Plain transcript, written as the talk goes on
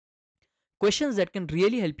questions that can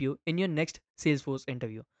really help you in your next Salesforce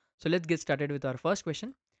interview. So let's get started with our first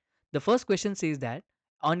question. The first question says that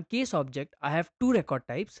on case object, I have two record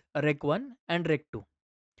types, rec1 and rec2.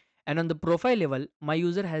 And on the profile level, my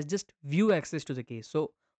user has just view access to the case.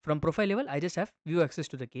 So from profile level, I just have view access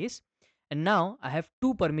to the case. And now I have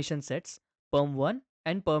two permission sets, perm1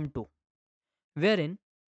 and perm2, wherein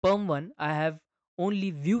perm1 I have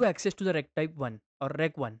only view access to the rec type 1 or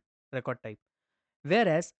rec1 record type,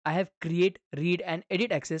 whereas I have create, read and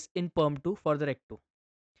edit access in perm2 for the rec2.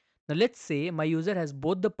 Now let's say my user has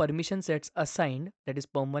both the permission sets assigned, that is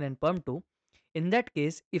perm1 and perm2. In that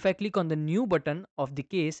case, if I click on the new button of the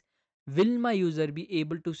case, will my user be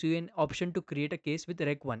able to see an option to create a case with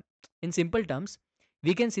rec1? In simple terms,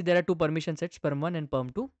 we can see there are two permission sets, perm1 and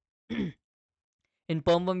perm2. In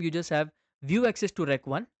perm1 you just have view access to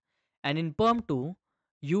rec1, and in perm2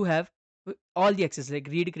 you have all the access like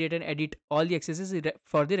read, create and edit, all the accesses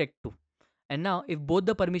for the rec2. And now if both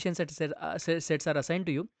the permission sets are assigned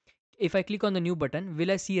to you, if I click on the new button, will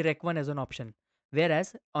I see rec1 as an option?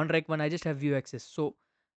 Whereas on rec1 I just have view access. So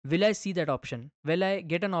will I see that option? Will I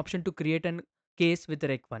get an option to create a case with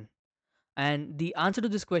rec1? And the answer to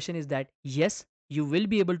this question is that yes, you will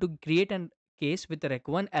be able to create a case with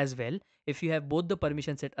rec1 as well if you have both the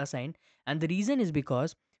permission set assigned. And the reason is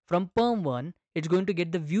because from perm1 it's going to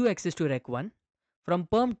get the view access to rec1, from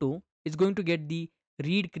perm2 it's going to get the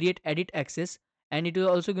read, create, edit access, and it is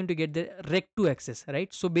also going to get the rec2 access,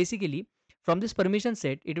 right? So basically from this permission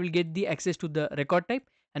set it will get the access to the record type,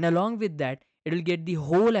 and along with that it will get the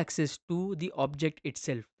whole access to the object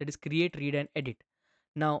itself, that is create, read and edit.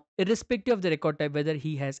 Now, irrespective of the record type, whether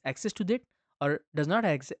he has access to that or does not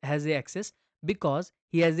has the access, because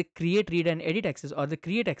he has the create, read, and edit access or the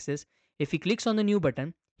create access, if he clicks on the new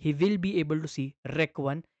button, he will be able to see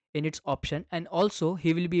rec1 in its option, and also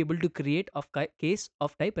he will be able to create a case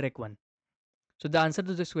of type rec1. So the answer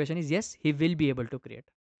to this question is yes, he will be able to create.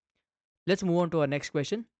 Let's move on to our next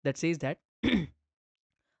question that says that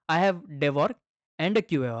I have dev org and a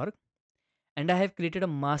QA org, and I have created a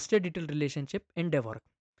master detail relationship in dev org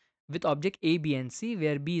with object A, B, and C,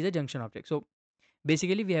 where B is a junction object. So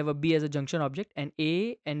basically, we have a B as a junction object, and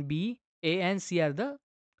A and B, A and C are the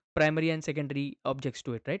primary and secondary objects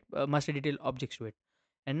to it, right? Master detail objects to it.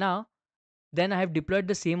 And now, then I have deployed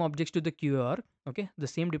the same objects to the QA org. Okay, the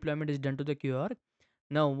same deployment is done to the QA org.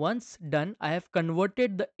 Now, once done, I have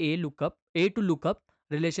converted the A to lookup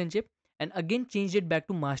relationship, and again changed it back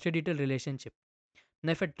to master detail relationship.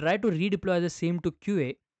 Now, if I try to redeploy the same to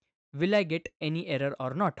QA, will I get any error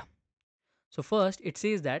or not? So first it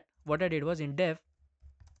says that what I did was in dev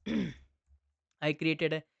I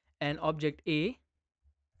created an object A,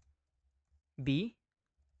 B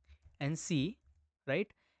and C, right?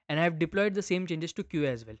 And I have deployed the same changes to Q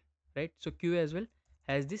as well, right? So Q as well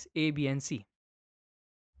has this A, B and C,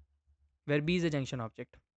 where B is a junction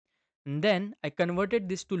object. And then I converted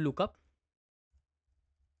this to lookup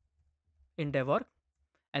in dev org,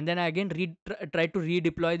 and then I again try to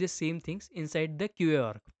redeploy the same things inside the QA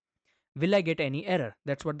org. Will I get any error?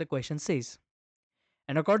 That's what the question says.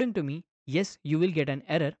 And according to me, yes, you will get an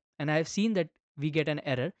error. And I have seen that we get an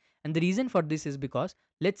error. And the reason for this is because,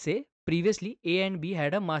 let's say previously A and B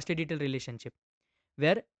had a master detail relationship,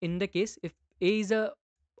 where in the case if A is a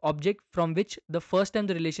object from which the first time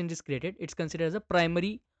the relation is created, it's considered as a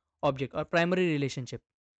primary object or primary relationship.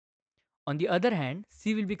 On the other hand,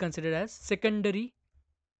 C will be considered as secondary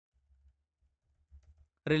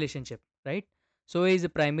relationship, right? So A is a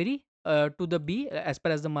primary to the B as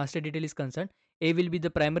far as the master detail is concerned. A will be the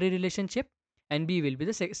primary relationship, and B will be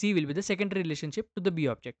the C will be the secondary relationship to the B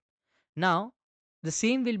object. Now the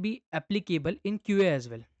same will be applicable in QA as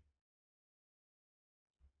well.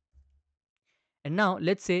 And now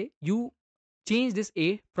let's say you change this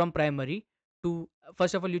A from primary to,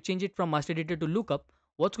 first of all you change it from master data to lookup.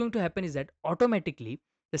 What's going to happen is that automatically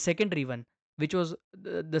the secondary one, which was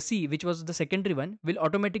the C, which was the secondary one, will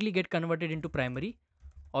automatically get converted into primary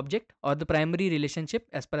object or the primary relationship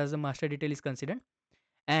as far as the master detail is considered.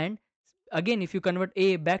 And again, if you convert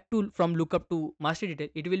A back to from lookup to master detail,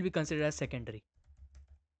 it will be considered as secondary,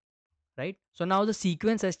 right? So now the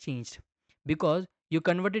sequence has changed because you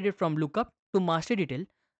converted it from lookup to master detail.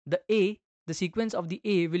 The sequence of the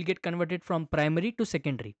A will get converted from primary to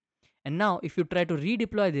secondary. And now if you try to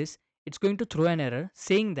redeploy this, it's going to throw an error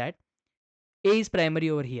saying that A is primary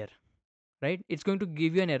over here, right? It's going to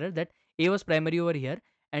give you an error that A was primary over here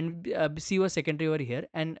and C was secondary over here,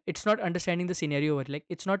 and it's not understanding the scenario over, like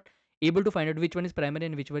it's not able to find out which one is primary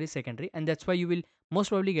and which one is secondary, and that's why you will most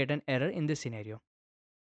probably get an error in this scenario.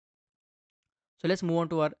 So let's move on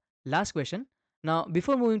to our last question. Now,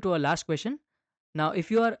 before moving to our last question, Now,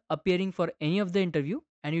 if you are appearing for any of the interview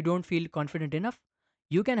and you don't feel confident enough,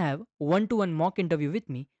 you can have one-to-one mock interview with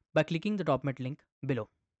me by clicking the top link below.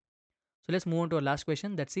 So let's move on to our last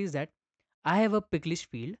question that says that I have a pick list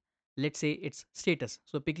field. Let's say it's status.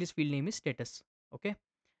 So pick list field name is status. Okay.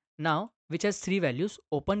 Now, which has three values: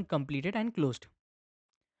 open, completed, and closed.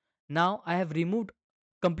 Now I have removed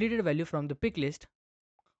completed value from the pick list.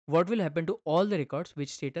 What will happen to all the records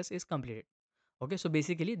which status is completed? Okay, so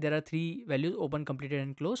basically there are three values: open, completed,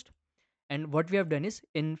 and closed. And what we have done is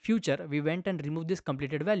in future we went and removed these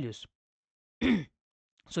completed values.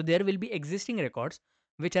 So there will be existing records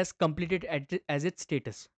which has completed as its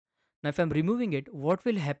status. Now if I'm removing it, what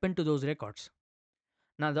will happen to those records?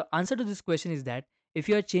 Now the answer to this question is that if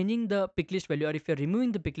you are changing the pick list value or if you're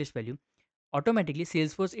removing the pick list value, automatically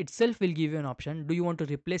Salesforce itself will give you an option: do you want to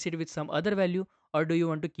replace it with some other value or do you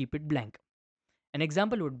want to keep it blank? An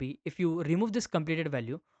example would be, if you remove this completed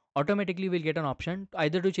value, automatically we'll get an option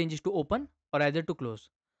either to change it to open or either to close.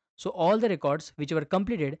 So all the records which were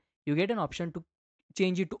completed, you get an option to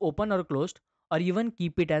change it to open or closed, or even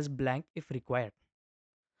keep it as blank if required.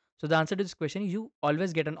 So the answer to this question is you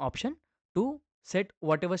always get an option to set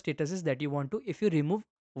whatever statuses that you want to if you remove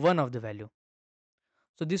one of the value.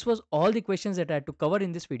 So this was all the questions that I had to cover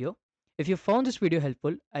in this video. If you found this video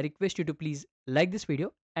helpful, I request you to please like this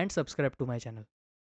video and subscribe to my channel.